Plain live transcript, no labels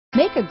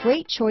Make a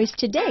great choice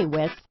today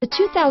with the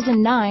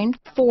 2009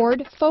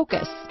 Ford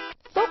Focus.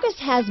 Focus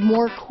has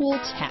more cool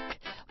tech,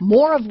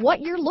 more of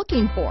what you're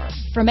looking for.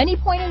 From any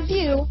point of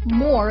view,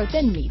 more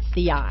than meets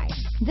the eye.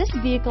 This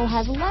vehicle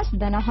has less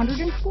than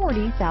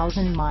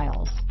 140,000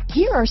 miles.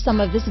 Here are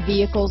some of this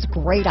vehicle's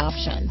great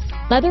options: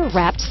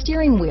 leather-wrapped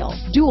steering wheel,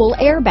 dual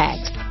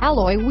airbags,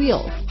 alloy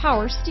wheels,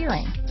 power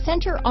steering,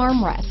 center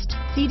armrest,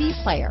 CD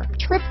player,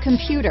 trip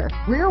computer,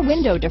 rear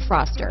window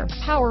defroster,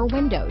 power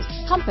windows,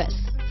 compass,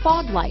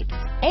 fog lights,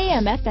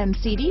 AM/FM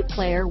CD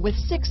player with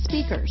 6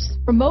 speakers,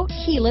 remote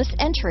keyless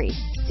entry,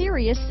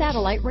 SIRIUS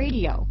satellite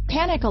radio,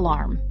 panic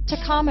alarm,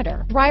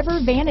 tachometer, driver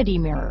vanity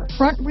mirror,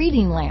 front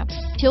reading lamps,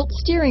 tilt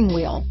steering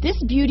wheel.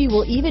 This beauty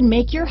will even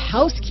make your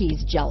house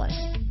keys jealous.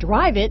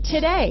 Drive it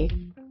today.